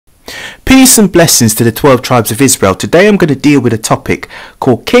Peace and blessings to the 12 tribes of Israel. Today I'm going to deal with a topic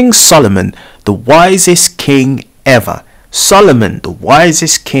called King Solomon, the wisest king ever. Solomon, the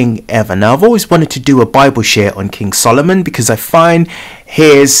wisest king ever. Now, I've always wanted to do a Bible share on King Solomon because I find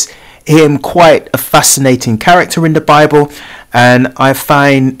him quite a fascinating character in the Bible, and I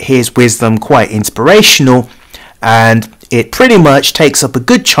find his wisdom quite inspirational, and it pretty much takes up a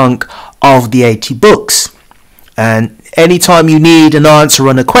good chunk of the 80 books. And anytime you need an answer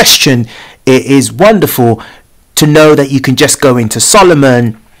on a question, it is wonderful to know that you can just go into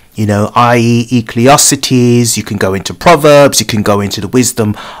Solomon, i.e. Ecclesiastes. You can go into Proverbs, you can go into the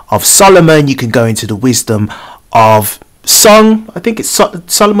wisdom of Solomon, you can go into the wisdom of Song. I think it's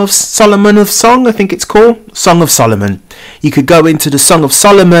Solomon of Song, I think it's called Song of Solomon. You could go into the Song of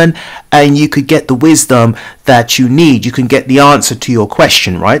Solomon and you could get the wisdom that you need. You can get the answer to your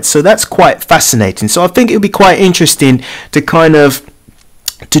question, right? So that's quite fascinating. So I think it would be quite interesting to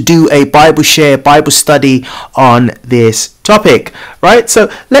do a Bible share, Bible study on this topic, right? So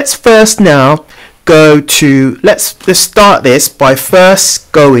let's first now let's start this by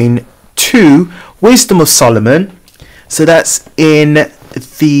first going to Wisdom of Solomon. So that's in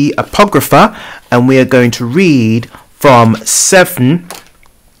the Apocrypha, and we are going to read from 7.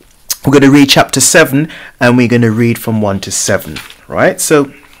 We're going to read chapter 7, and we're going to read from 1 to 7, right?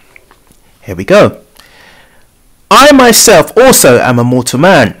 So here we go. I myself also am a mortal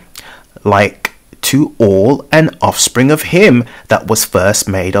man, like to all an offspring of him that was first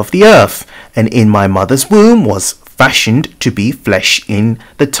made of the earth, and in my mother's womb was fashioned to be flesh in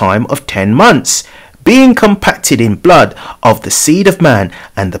the time of 10 months, being compacted in blood of the seed of man,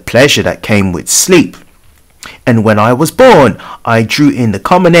 and the pleasure that came with sleep. And when I was born, I drew in the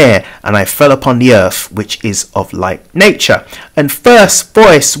common air, and I fell upon the earth, which is of like nature. And first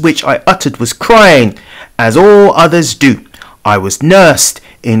voice which I uttered was crying, as all others do. I was nursed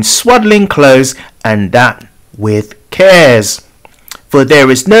in swaddling clothes, and that with cares. For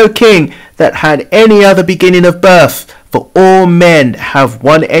there is no king that had any other beginning of birth, for all men have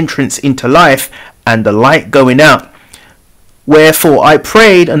one entrance into life, and the light going out. Wherefore I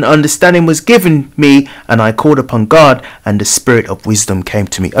prayed, and understanding was given me, and I called upon God, and the spirit of wisdom came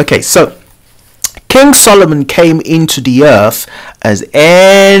to me. Okay, so King Solomon came into the earth as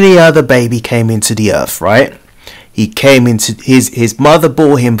any other baby came into the earth, right? He came into his mother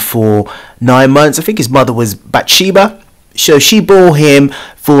bore him for 9 months. I think his mother was Bathsheba. So she bore him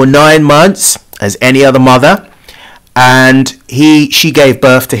for 9 months as any other mother. And she gave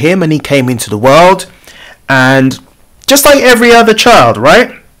birth to him, and he came into the world, and just like every other child,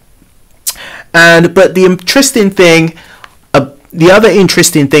 right? But the other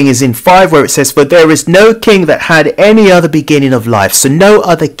interesting thing is in 5, where it says, for there is no king that had any other beginning of life. So no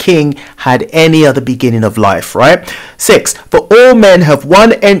other king had any other beginning of life, right? 6, for all men have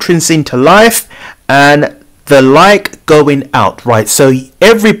one entrance into life, and the like going out, right? So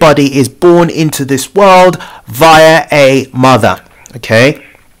everybody is born into this world via a mother. Okay,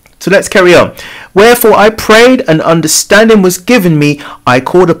 so let's carry on. Wherefore I prayed, and understanding was given me. I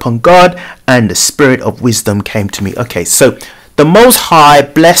called upon God, and the spirit of wisdom came to me. Okay, so the Most High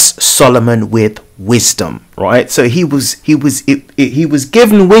blessed Solomon with wisdom, right? So he was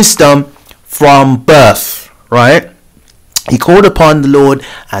given wisdom from birth, right? He called upon the Lord,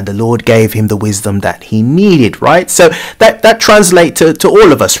 and the Lord gave him the wisdom that he needed, right? So that translates to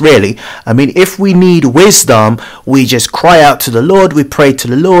all of us, really. I mean, if we need wisdom, we just cry out to the Lord, we pray to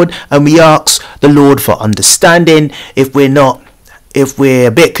the Lord, and we ask the Lord for understanding. If we're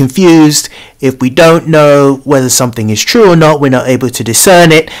a bit confused, if we don't know whether something is true or not, we're not able to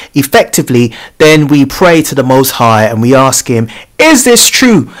discern it effectively, then we pray to the Most High and we ask him, is this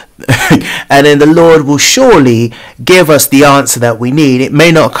true? And then the Lord will surely give us the answer that we need. It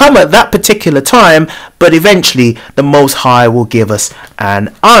may not come at that particular time, but eventually the Most High will give us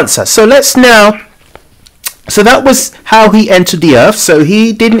an answer. So that was how he entered the earth. So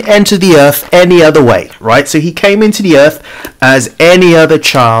he didn't enter the earth any other way, right? So he came into the earth as any other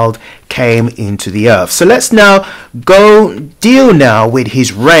child came into the earth. So let's now go deal now with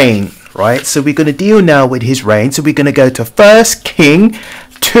his reign, right? So we're going to deal now with his reign. So we're going to go to 1 King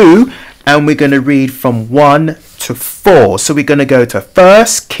 2, and we're going to read from 1 to 4. So we're going to go to 1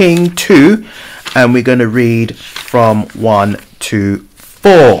 King 2, and we're going to read from 1 to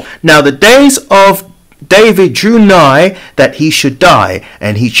 4. Now the days of David drew nigh that he should die,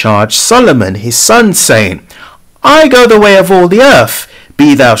 and he charged Solomon his son, saying, I go the way of all the earth.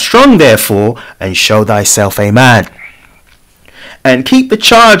 Be thou strong therefore, and show thyself a man. And keep the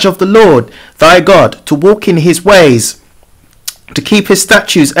charge of the Lord thy God, to walk in his ways, to keep his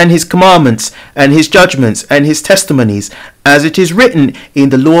statutes and his commandments and his judgments and his testimonies, as it is written in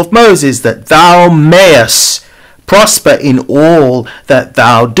the law of Moses, that thou mayest prosper in all that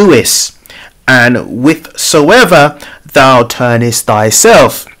thou doest, and whithersoever thou turnest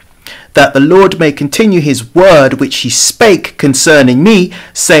thyself, that the Lord may continue his word which he spake concerning me,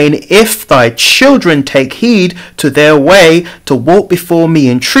 saying, if thy children take heed to their way, to walk before me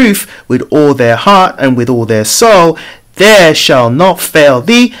in truth with all their heart and with all their soul, there shall not fail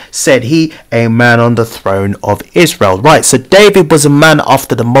thee, said he, a man on the throne of Israel. Right, so David was a man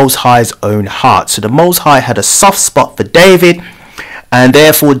after the Most High's own heart. So the Most High had a soft spot for David, and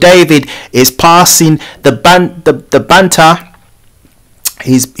therefore David is passing the banter.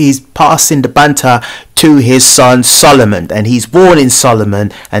 He's passing the banter to his son Solomon, and he's warning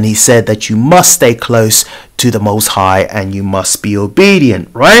Solomon, and he said that you must stay close to the Most High and you must be obedient.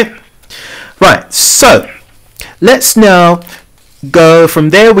 Right, so let's now go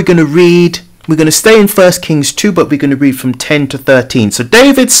from there. We're going to stay in 1 Kings 2, but we're going to read from 10 to 13. So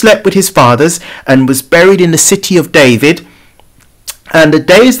David slept with his fathers and was buried in the city of David. And the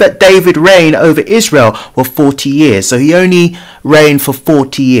days that David reigned over Israel were 40 years. So he only reigned for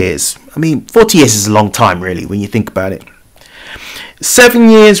 40 years. I mean, 40 years is a long time, really, when you think about it. 7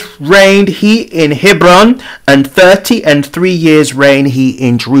 years reigned he in Hebron, and 33 years reigned he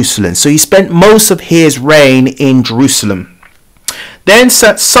in Jerusalem. So he spent most of his reign in Jerusalem. Then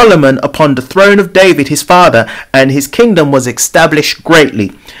sat Solomon upon the throne of David his father, and his kingdom was established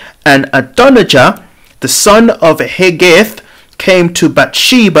greatly. And Adonijah, the son of Haggith, came to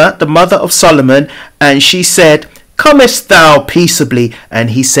Bathsheba, the mother of Solomon, and she said, comest thou peaceably?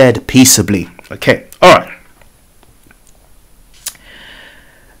 And he said, peaceably. Okay, all right.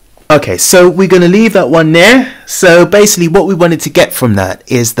 Okay, so we're going to leave that one there. So basically what we wanted to get from that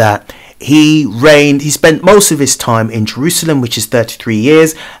is that he spent most of his time in Jerusalem, which is 33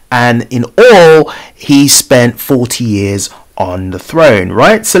 years, and in all he spent 40 years on the throne,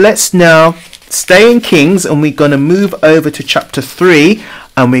 right? So let's now stay in Kings, and we're going to move over to chapter 3,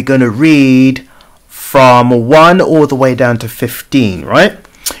 and we're going to read from 1 all the way down to 15, right?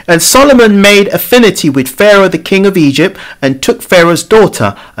 And Solomon made affinity with Pharaoh the king of Egypt, and took Pharaoh's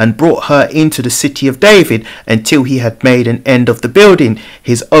daughter and brought her into the city of David, until he had made an end of the building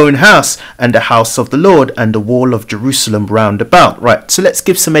his own house, and the house of the Lord, and the wall of Jerusalem round about. Right, so let's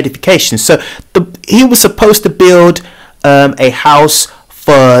give some edification. So he was supposed to build a house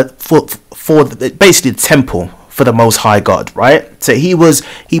for basically the temple for the Most High God, right? So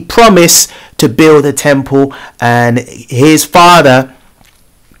he promised to build a temple, and his father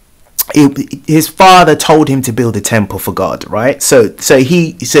told him to build a temple for God, right? So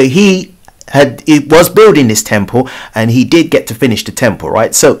he was building this temple, and he did get to finish the temple,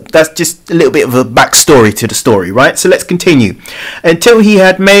 right? So that's just a little bit of a backstory to the story, right? So let's continue. Until he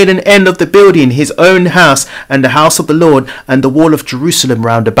had made an end of the building his own house, and the house of the Lord, and the wall of Jerusalem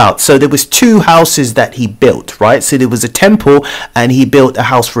round about. So there was 2 houses that he built, right? So there was a temple, and he built a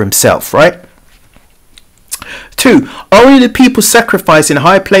house for himself, right? 2. Only the people sacrificed in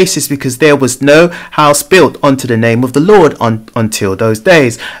high places, because there was no house built unto the name of the Lord until those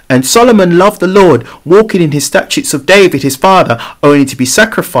days. And Solomon loved the Lord, walking in his statutes of David his father, only to be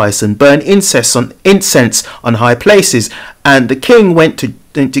sacrificed and burn incense on high places. And the king went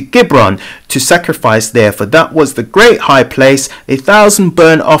into Gibeon to sacrifice there, for that was the great high place. 1,000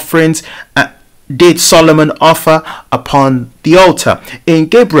 burnt offerings did Solomon offer upon the altar. In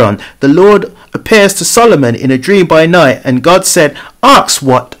Gibeon the Lord appears to Solomon in a dream by night, and God said, ask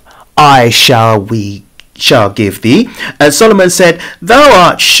what I shall give thee. And Solomon said, thou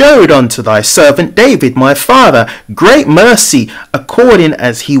art showed unto thy servant David my father great mercy, according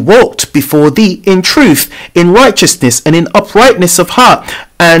as he walked before thee in truth, in righteousness, and in uprightness of heart,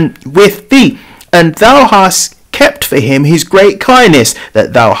 and with thee. And thou hast kept for him his great kindness,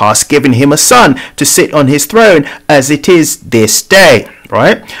 that thou hast given him a son to sit on his throne, as it is this day.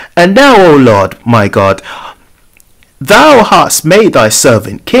 Right? And now, O Lord my God, thou hast made thy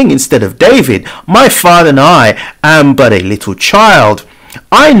servant king instead of David, my father, and I am but a little child.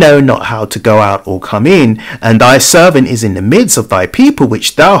 I know not how to go out or come in, and thy servant is in the midst of thy people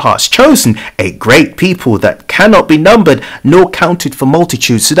which thou hast chosen, a great people that cannot be numbered nor counted for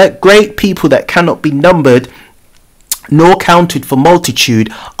multitude. So that great people that cannot be numbered nor counted for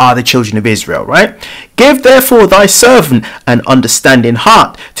multitude are the children of Israel, right? Give therefore thy servant an understanding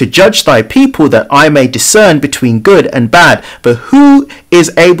heart to judge thy people, that I may discern between good and bad. For who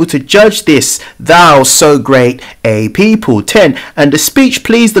is able to judge this, thou so great a people? 10. And the speech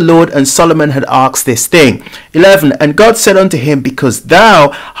pleased the Lord, and Solomon had asked this thing. 11. And God said unto him, because thou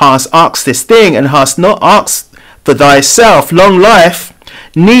hast asked this thing, and hast not asked for thyself long life,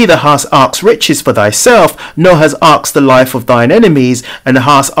 neither hast asked riches for thyself, nor hast asked the life of thine enemies, and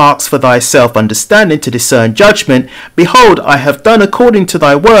hast asked for thyself understanding to discern judgment. Behold, I have done according to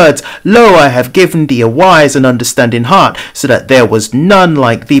thy words. Lo, I have given thee a wise and understanding heart, so that there was none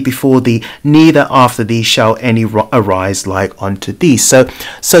like thee before thee, neither after thee shall any arise like unto thee. So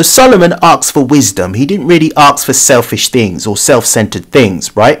Solomon asked for wisdom. He didn't really ask for selfish things or self-centered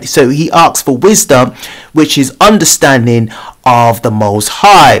things, right? So he asked for wisdom, which is understanding of the Most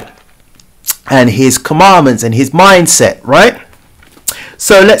High and his commandments and his mindset, right?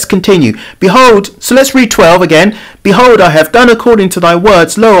 So let's continue. Behold, so let's read 12 again. Behold, I have done according to thy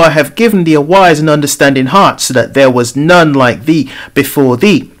words. Lo, I have given thee a wise and understanding heart, so that there was none like thee before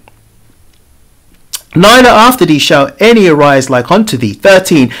thee, neither after thee shall any arise like unto thee.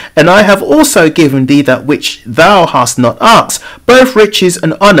 13. And I have also given thee that which thou hast not asked, both riches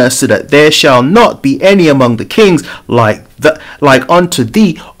and honour, so that there shall not be any among the kings like unto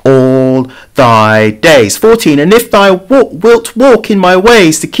thee all thy days. 14. And if thou wilt walk in my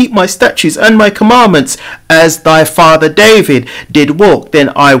ways to keep my statutes and my commandments, as thy father David did walk,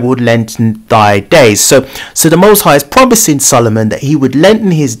 then I would lengthen thy days. So the Most High is promising Solomon that he would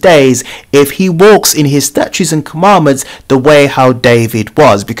lengthen his days if he walks in his statutes and commandments the way how David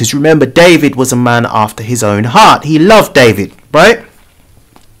was. Because remember, David was a man after his own heart. He loved David, right?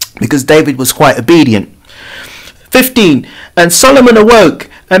 Because David was quite obedient. 15. And Solomon awoke,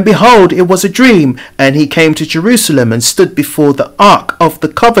 and behold, it was a dream. And he came to Jerusalem, and stood before the ark of the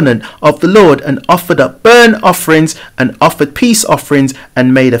covenant of the Lord, and offered up burnt offerings, and offered peace offerings,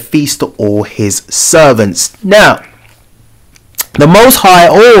 and made a feast to all his servants. Now, the Most High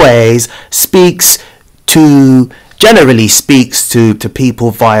always generally speaks to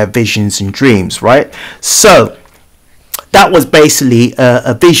people via visions and dreams, right? So that was basically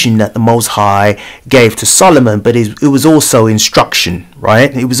a vision that the Most High gave to Solomon, but it was also instruction,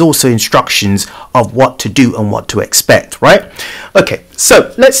 right? It was also instructions of what to do and what to expect, right? Okay,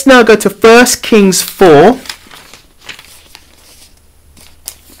 so let's now go to 1 Kings 4.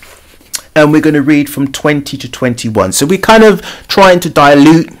 And we're going to read from 20 to 21. So we're kind of trying to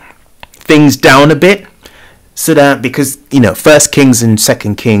dilute things down a bit, so that, because, you know, 1 Kings and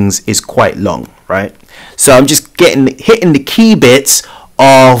 2 Kings is quite long, right? So I'm just hitting the key bits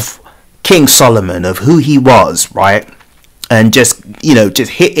of King Solomon, of who he was, right? And just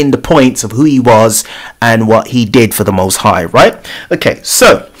hitting the points of who he was and what he did for the Most High, right? Okay,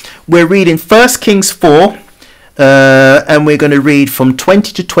 so we're reading 1 Kings 4, and we're going to read from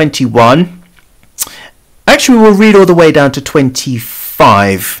 20 to 21. Actually, we'll read all the way down to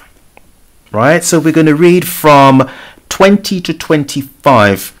 25, right? So we're going to read from 20 to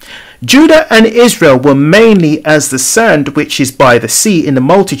 25. Judah and Israel were mainly as the sand which is by the sea in the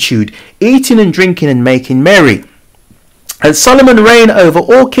multitude, eating and drinking and making merry. And Solomon reigned over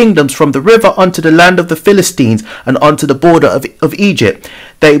all kingdoms from the river unto the land of the Philistines and unto the border of Egypt.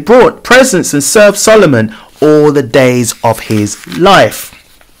 They brought presents and served Solomon all the days of his life.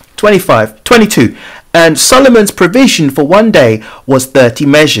 22. And Solomon's provision for one day was 30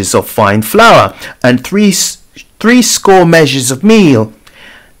 measures of fine flour, and three score measures of meal,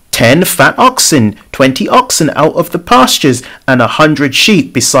 10 fat oxen, 20 oxen out of the pastures, and 100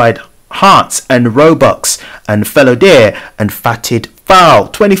 sheep, beside harts and roebucks, and fallow deer, and fatted fowl.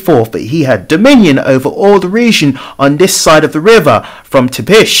 24. But he had dominion over all the region on this side of the river, from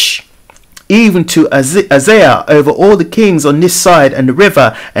Tepish even to Azariah, over all the kings on this side and the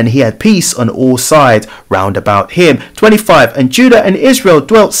river, and he had peace on all sides round about him. 25. And Judah and Israel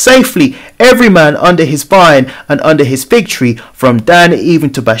dwelt safely, every man under his vine and under his fig tree, from Dan even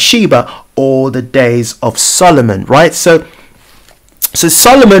to Bathsheba, all the days of Solomon. Right? So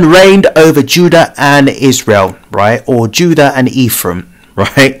Solomon reigned over Judah and Israel, right? Or Judah and Ephraim,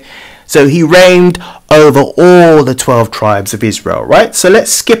 right? So he reigned over all the 12 tribes of Israel, right? So let's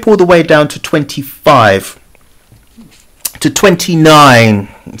skip all the way down to 25 to 29.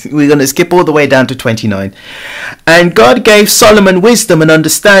 We're going to skip all the way down to 29. And God gave Solomon wisdom and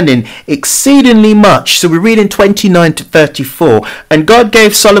understanding exceedingly much. So we're reading 29 to 34. And God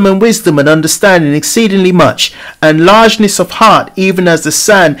gave Solomon wisdom and understanding exceedingly much, and largeness of heart, even as the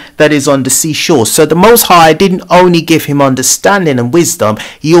sand that is on the seashore. So the Most High didn't only give him understanding and wisdom,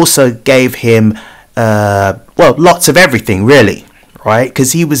 he also gave him lots of everything, really, right?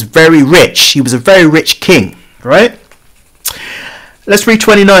 Because he was very rich. He was a very rich king, right? Let's read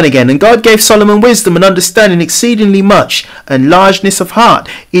 29 again. And God gave Solomon wisdom and understanding exceedingly much, and largeness of heart,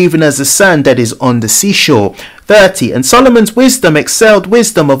 even as the sand that is on the seashore. 30. And Solomon's wisdom excelled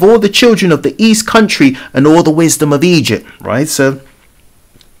wisdom of all the children of the east country, and all the wisdom of Egypt. Right? So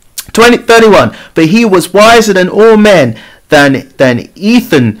 31. But he was wiser than all men, than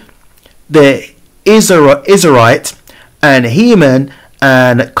Ethan the Israelite, and Heman,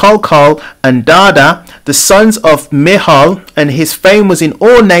 and Kalkal, and Dada, the sons of Mihal, and his fame was in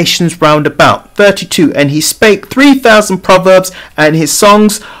all nations round about. 32. And he spake 3,000 proverbs, and his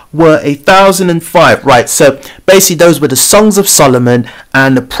songs were 1,005. Right, so basically those were the songs of Solomon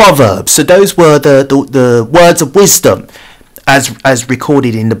and the proverbs. So those were the words of wisdom as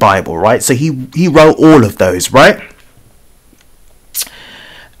recorded in the Bible, right? So he wrote all of those, right?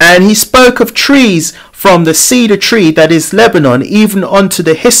 And he spoke of trees, from the cedar tree that is Lebanon, even unto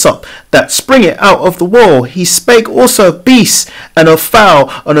the hyssop that springeth out of the wall. He spake also of beasts, and of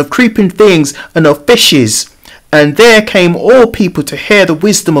fowl, and of creeping things, and of fishes. And there came all people to hear the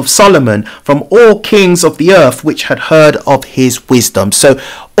wisdom of Solomon, from all kings of the earth which had heard of his wisdom. So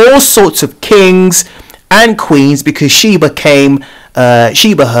all sorts of kings and queens, because Sheba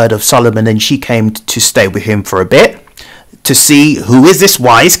heard of Solomon, and she came to stay with him for a bit, to see who is this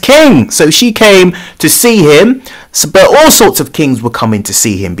wise king. So she came to see him, but all sorts of kings were coming to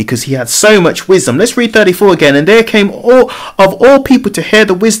see him because he had so much wisdom. Let's read 34 again. And there came all people to hear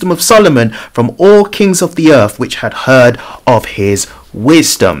the wisdom of Solomon, from all kings of the earth which had heard of his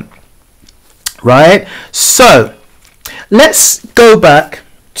wisdom. Right? So let's go back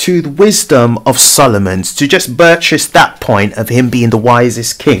to the wisdom of Solomon, to just buttress that point of him being the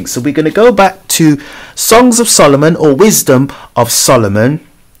wisest king. So we're going to go back to Songs of Solomon, or Wisdom of Solomon.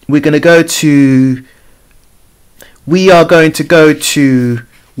 We are going to go to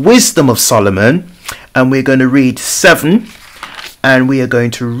Wisdom of Solomon, and we're going to read 7, and we are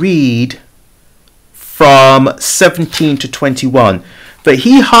going to read from 17 to 21. But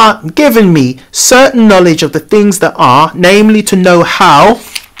he hath given me certain knowledge of the things that are, namely to know how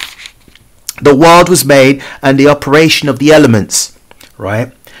the world was made, and the operation of the elements.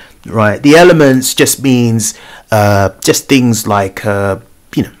 Right. The elements just means just things like how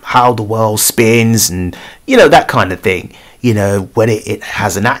the world spins, and that kind of thing. When it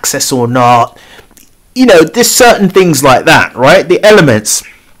has an axis or not. There's certain things like that. Right. The elements.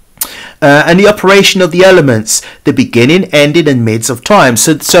 And the operation of the elements, the beginning, ending, and midst of time.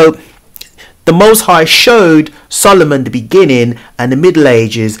 So the Most High showed Solomon the beginning and the Middle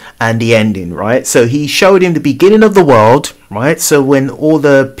Ages and the ending, right? So he showed him the beginning of the world, right? So when all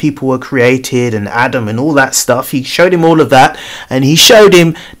the people were created, and Adam and all that stuff, he showed him all of that. And he showed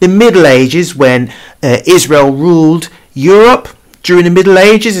him the Middle Ages, when Israel ruled Europe during the Middle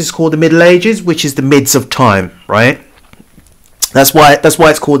Ages. It's called the Middle Ages, which is the midst of time, right? That's why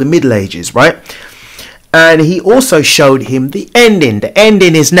it's called the Middle Ages, right? And he also showed him the ending. The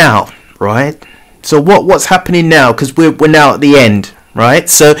ending is now, right? So what's happening now? Because we're now at the end, right?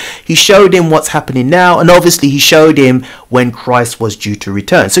 So he showed him what's happening now, and obviously he showed him when Christ was due to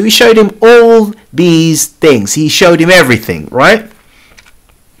return. So he showed him all these things. He showed him everything, right?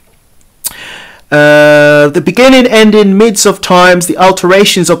 The beginning, ending, midst of times, the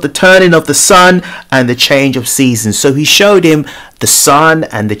alterations of the turning of the sun, and the change of seasons. So he showed him the sun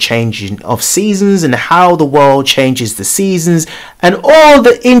and the changing of seasons, and how the world changes the seasons, and all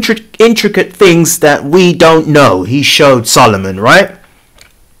the intricate things that we don't know. He showed Solomon, right?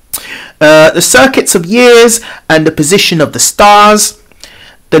 The circuits of years, and the position of the stars,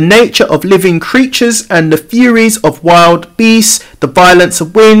 the nature of living creatures, and the furies of wild beasts, the violence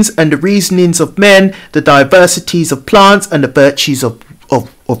of winds, and the reasonings of men, the diversities of plants, and the virtues of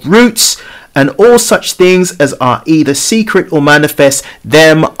roots, and all such things as are either secret or manifest,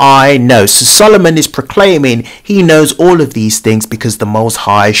 them I know. So Solomon is proclaiming he knows all of these things because the Most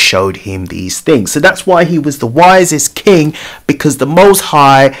High showed him these things. So that's why he was the wisest king, because the Most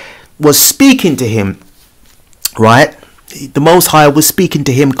High was speaking to him, right? The Most High was speaking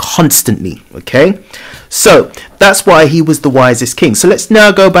to him constantly. Okay, so that's why he was the wisest king. So let's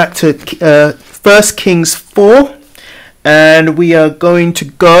now go back to 1 Kings 4, and we are going to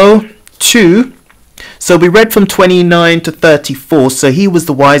go to, so we read from 29 to 34. So he was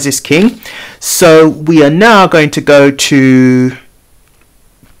the wisest king. So we are now going to go to,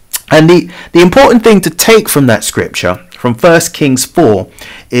 and the important thing to take from that scripture, from 1 Kings 4,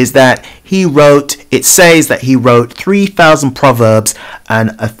 is that it says that he wrote 3,000 proverbs and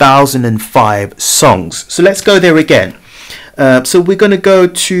 1,005 songs. So let's go there again. So we're going to go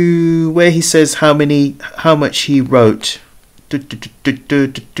to where he says how much he wrote. Here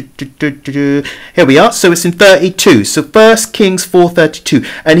we are. So it's in 32. So 1 Kings 4:32.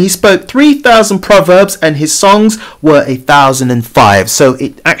 And he spoke 3,000 proverbs, and his songs were 1,005. So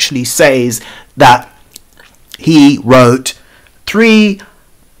it actually says that he wrote 3,000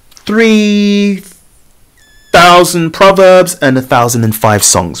 1,000 proverbs and 1,005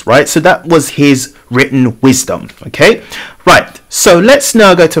 songs, right? So that was his written wisdom. Okay, right, so let's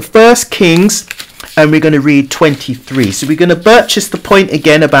now go to 1 Kings, and we're going to read 23. So we're going to purchase the point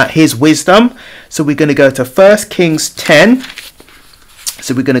again about his wisdom. So we're going to go to 1 Kings 10.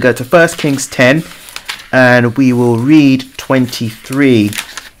 So we're going to go to 1 Kings 10, and we will read 23.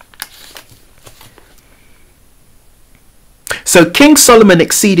 So King Solomon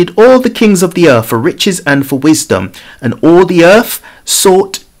exceeded all the kings of the earth for riches and for wisdom, and all the earth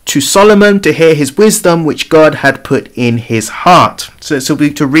sought to Solomon to hear his wisdom, which God had put in his heart. So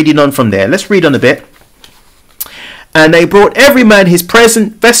we're reading on from there. Let's read on a bit. And they brought every man his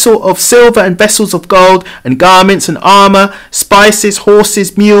present, vessel of silver and vessels of gold, and garments and armor, spices,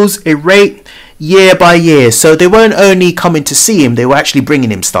 horses, mules, a rate year by year. So they weren't only coming to see him, they were actually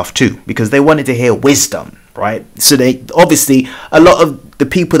bringing him stuff too, because they wanted to hear wisdom, right? So they obviously, a lot of the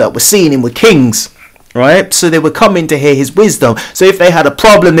people that were seeing him were kings, right? So they were coming to hear his wisdom. So if they had a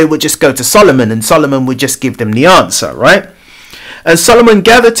problem, they would just go to Solomon, and Solomon would just give them the answer, right? And Solomon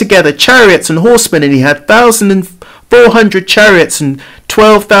gathered together chariots and horsemen, and he had 1,400 chariots and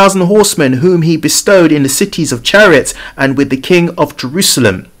 12,000 horsemen, whom he bestowed in the cities of chariots and with the king of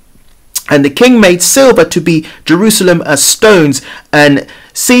Jerusalem. And the king made silver to be Jerusalem as stones, and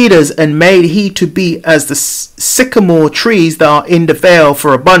cedars, and made he to be as the sycamore trees that are in the vale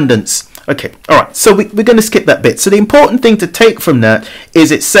for abundance. Okay, all right, so we're going to skip that bit. So the important thing to take from that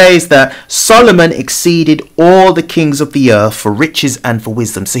is it says that Solomon exceeded all the kings of the earth for riches and for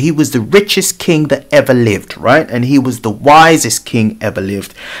wisdom. So he was the richest king that ever lived, right? And he was the wisest king ever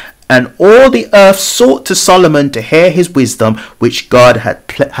lived. And all the earth sought to Solomon to hear his wisdom, which God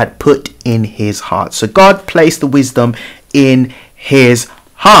had put in his heart. So God placed the wisdom in his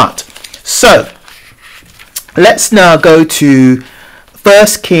heart. So let's now go to 1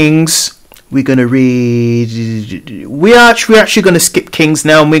 Kings. We're going to read, we're actually going to skip Kings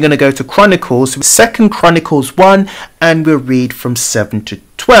now, and we're going to go to Chronicles, 2 Chronicles 1, and we'll read from 7 to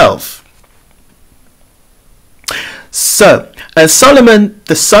 12. So, and Solomon,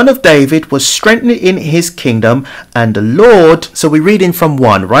 the son of David, was strengthened in his kingdom, and the Lord, so we're reading from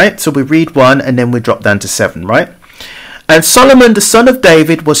 1, right? So we read 1, and then we drop down to 7, right? And Solomon the son of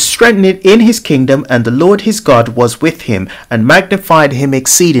David was strengthened in his kingdom, and the Lord his God was with him, and magnified him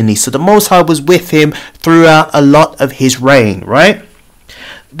exceedingly. So the Most High was with him throughout a lot of his reign, right?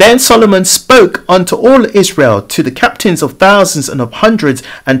 Then Solomon spoke unto all Israel, to the captains of thousands and of hundreds,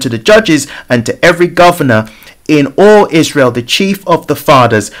 and to the judges, and to every governor in all Israel, the chief of the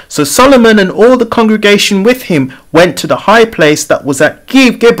fathers. So Solomon and all the congregation with him went to the high place that was at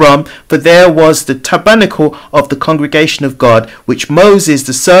Gibron, for there was the tabernacle of the congregation of God, which Moses,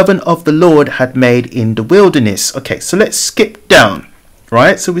 the servant of the Lord, had made in the wilderness. Okay, so let's skip down,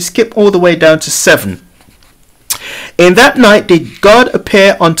 right? So we skip all the way down to 7. In that night did God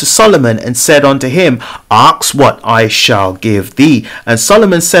appear unto Solomon, and said unto him, Ask what I shall give thee. And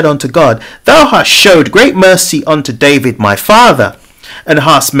Solomon said unto God, Thou hast showed great mercy unto David my father, and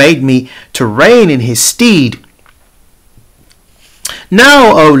hast made me to reign in his stead.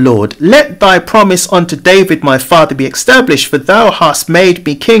 Now, O Lord, let thy promise unto David my father be established, for thou hast made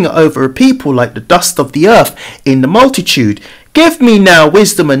me king over a people like the dust of the earth in the multitude. Give me now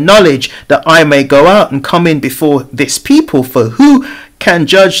wisdom and knowledge, that I may go out and come in before this people, for who can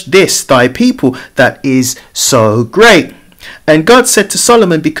judge this thy people that is so great? And God said to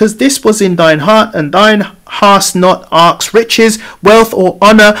Solomon, Because this was in thine heart, and thine hast not asked riches, wealth, or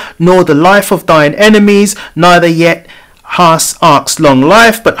honour, nor the life of thine enemies, neither yet hast asked long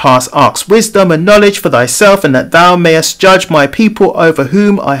life, but hast asked wisdom and knowledge for thyself, and that thou mayest judge my people over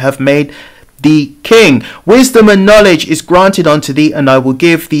whom I have made thee king. Wisdom and knowledge is granted unto thee, and I will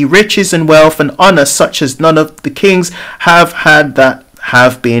give thee riches and wealth and honour, such as none of the kings have had that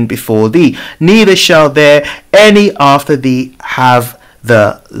have been before thee, neither shall there any after thee have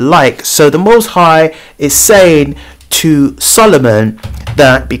the like. So the Most High is saying to Solomon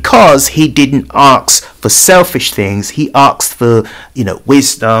that because he didn't ask for selfish things, he asked for,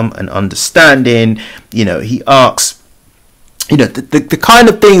 wisdom and understanding. He asks, the kind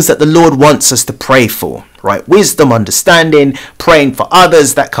of things that the Lord wants us to pray for, right? Wisdom, understanding, praying for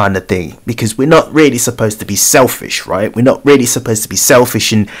others, that kind of thing. Because we're not really supposed to be selfish, right? We're not really supposed to be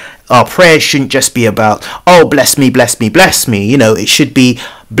selfish, and our prayers shouldn't just be about, oh, bless me, bless me, bless me. It should be,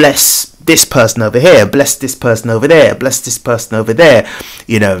 bless this person over here, bless this person over there, bless this person over there,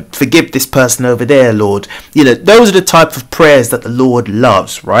 forgive this person over there, Lord. Those are the type of prayers that the Lord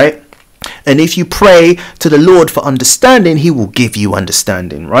loves, right? And if you pray to the Lord for understanding, he will give you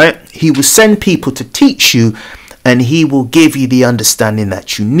understanding, right? He will send people to teach you and he will give you the understanding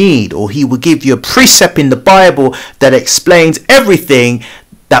that you need, or he will give you a precept in the Bible that explains everything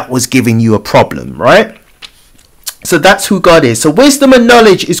that was giving you a problem, right? So that's who God is. So wisdom and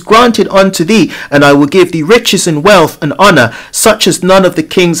knowledge is granted unto thee, and I will give thee riches and wealth and honor, such as none of the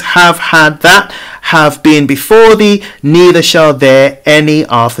kings have had that have been before thee, neither shall there any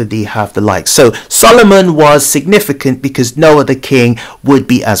after thee have the like. So Solomon was significant because no other king would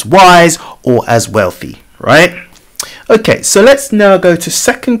be as wise or as wealthy, right? Okay, so let's now go to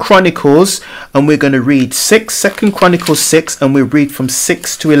 2 Chronicles, and we're going to read 2 Chronicles 6, and we'll read from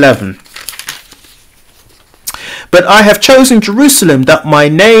 6 to 11. But I have chosen Jerusalem that my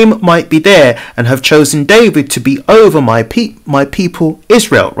name might be there, and have chosen David to be over my people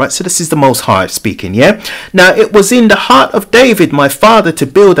Israel. Right, so this is the Most High speaking, yeah? Now it was in the heart of David my father to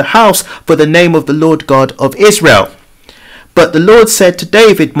build a house for the name of the Lord God of Israel. But the Lord said to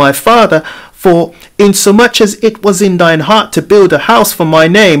David my father, for insomuch as it was in thine heart to build a house for my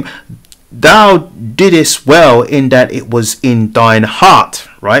name, thou didst well in that it was in thine heart.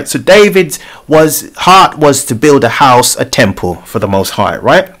 Right, so David's heart was to build a house, a temple for the Most High,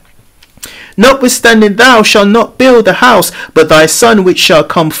 right? Notwithstanding, thou shalt not build a house, but thy son which shall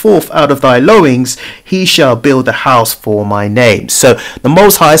come forth out of thy loins, he shall build a house for my name. So the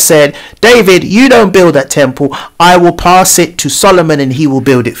Most High said, David, you don't build that temple, I will pass it to Solomon and he will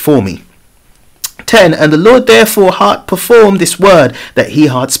build it for me. 10. And the Lord therefore hath performed this word that he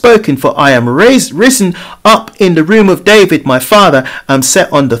hath spoken, for I am risen up in the room of David my father, am set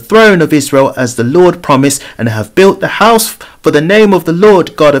on the throne of Israel as the Lord promised, and have built the house for the name of the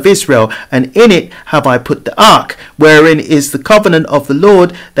Lord God of Israel, and in it have I put the ark, wherein is the covenant of the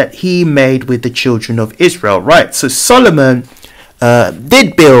Lord that he made with the children of Israel. Right, so Solomon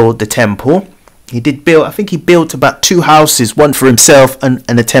did build the temple. He did build, I think he built about 2 houses, one for himself and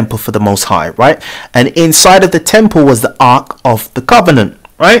a temple for the Most High, right? And inside of the temple was the Ark of the Covenant,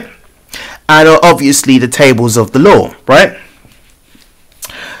 right? And obviously the tables of the law, right?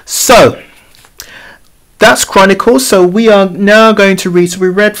 So that's Chronicles. So we are now going to read, so we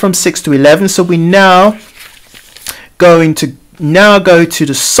read from 6 to 11. So we now going to go to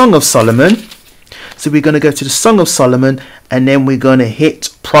the Song of Solomon. So we're going to go to the Song of Solomon, and then we're going to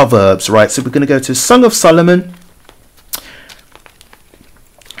hit Proverbs, right? So we're going to go to the Song of Solomon,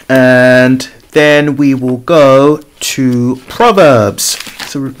 and then we will go to Proverbs.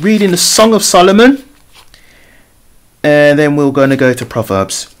 So we're reading the Song of Solomon, and then we're going to go to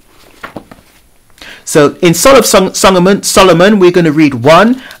Proverbs. So in Song of Solomon, we're going to read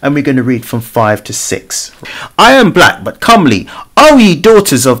 1, and we're going to read from 5 to 6. I am black but comely, O ye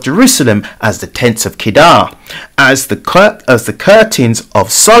daughters of Jerusalem, as the tents of Kedar, as the curtains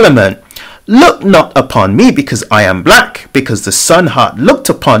of Solomon. Look not upon me, because I am black, because the sun hath looked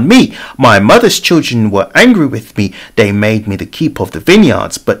upon me. My mother's children were angry with me. They made me the keeper of the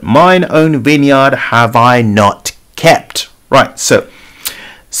vineyards, but mine own vineyard have I not kept. Right,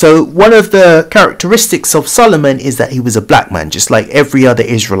 so one of the characteristics of Solomon is that he was a black man, just like every other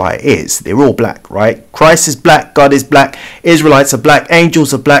Israelite is. They're all black, right? Christ is black, God is black, Israelites are black,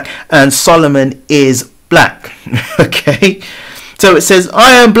 angels are black, and Solomon is black. Okay? So it says,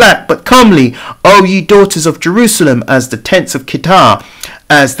 I am black but comely, O ye daughters of Jerusalem, as the tents of Kedar,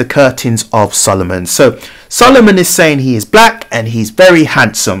 as the curtains of Solomon. So Solomon is saying he is black and he's very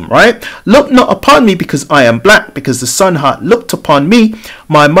handsome, right? Look not upon me, because I am black, because the sun hath looked upon me.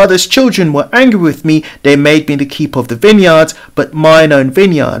 My mother's children were angry with me. They made me the keeper of the vineyards, but mine own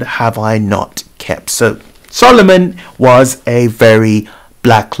vineyard have I not kept. So Solomon was a very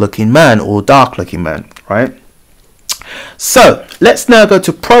black looking man, or dark looking man, right? So let's now go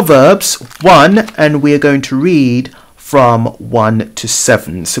to Proverbs 1, and we're going to read from 1 to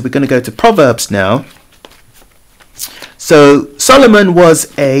 7. So we're going to go to Proverbs now. So Solomon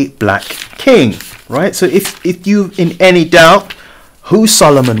was a black king, right? So if you in any doubt who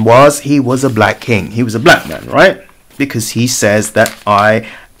Solomon was, he was a black king. He was a black man, right? Because he says that I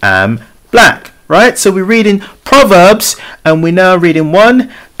am black, right? So we're reading Proverbs, and we're now reading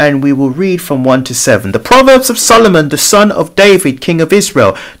 1, and we will read from 1 to 7. The Proverbs of Solomon, the son of David, king of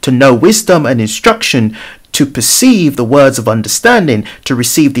Israel, to know wisdom and instruction, to perceive the words of understanding, to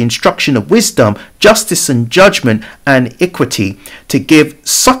receive the instruction of wisdom, justice and judgment and equity, to give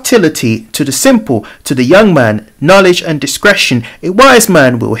subtlety to the simple, to the young man, knowledge and discretion. A wise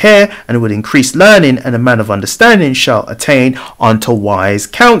man will hear and will increase learning, and a man of understanding shall attain unto wise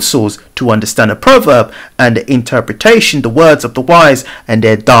counsels, to understand a proverb and the interpretation, the words of the wise and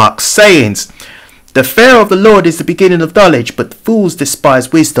their dark sayings. The fear of the Lord is the beginning of knowledge, but fools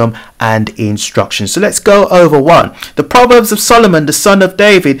despise wisdom and instruction. So let's go over one. The Proverbs of Solomon, the son of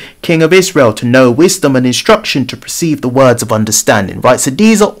David, king of Israel, to know wisdom and instruction, to perceive the words of understanding. Right, so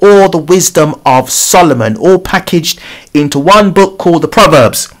these are all the wisdom of Solomon, all packaged into one book called the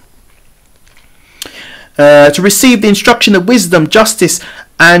Proverbs. To receive the instruction of wisdom, justice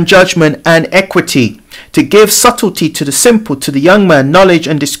and judgment and equity, to give subtlety to the simple, to the young man knowledge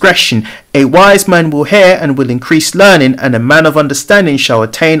and discretion. A wise man will hear and will increase learning, and a man of understanding shall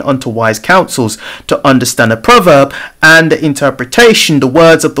attain unto wise counsels. To understand a proverb and the interpretation, the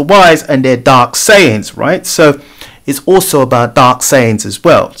words of the wise and their dark sayings. Right, so it's also about dark sayings as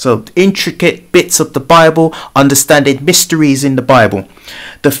well. So intricate bits of the Bible, understanding mysteries in the Bible.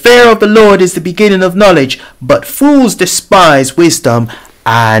 The fear of the Lord is the beginning of knowledge, but fools despise wisdom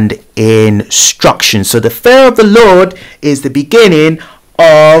and instruction. So the fear of the Lord is the beginning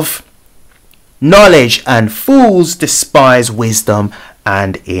of knowledge, and fools despise wisdom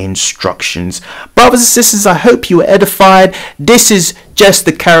and instructions. Brothers and sisters, I hope you were edified. This is just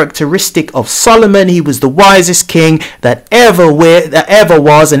the characteristic of Solomon. He was the wisest king that ever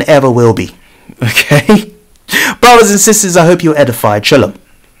was and ever will be. Okay, brothers and sisters, I hope you were edified. Shalom.